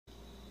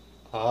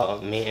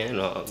Oh man,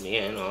 oh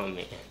man, oh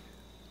man.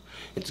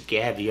 It's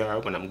caviar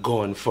when I'm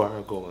going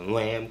far, going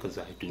lamb, 'cause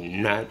I do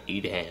not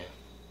eat ham.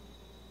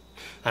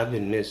 I've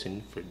been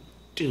missing for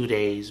 2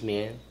 days,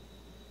 man.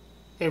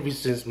 Ever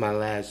since my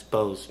last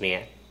post,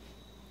 man.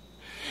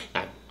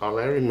 All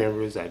I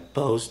remember is I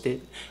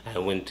posted, I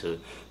went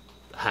to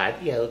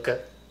hot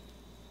yoga.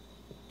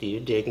 Do you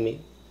dig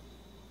me?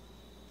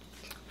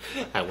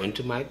 I went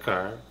to my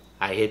car,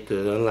 I hit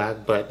the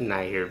unlock button,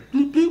 I hear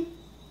bloop bloop.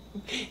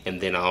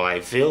 And then all I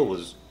feel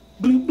was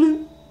bloop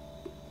bloop.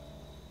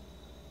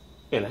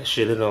 And I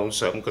should have known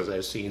something, because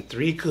I seen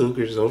 3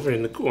 cougars over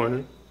in the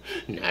corner,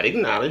 not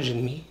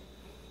acknowledging me.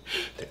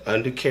 Their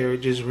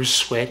undercarriages were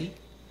sweaty.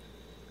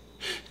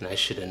 And I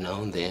should have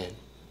known then.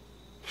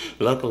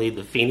 Luckily,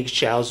 the Phoenix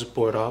Child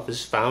Support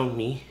Office found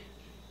me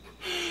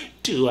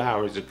 2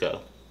 hours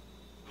ago,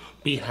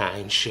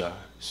 behind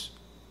shards.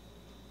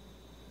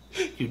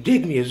 You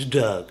dig me as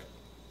Doug.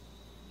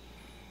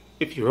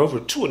 If you're over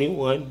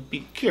 21,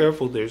 be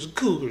careful, there's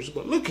cougars.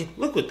 But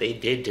look what they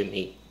did to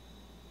me.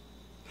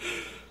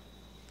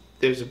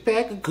 There's a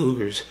pack of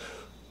cougars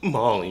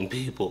mauling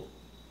people.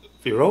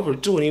 If you're over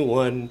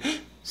 21,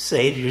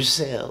 save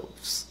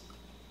yourselves.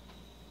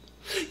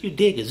 You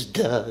dig as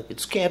Doug.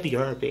 It's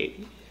caviar,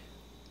 baby.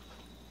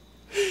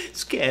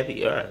 It's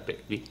caviar,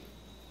 baby.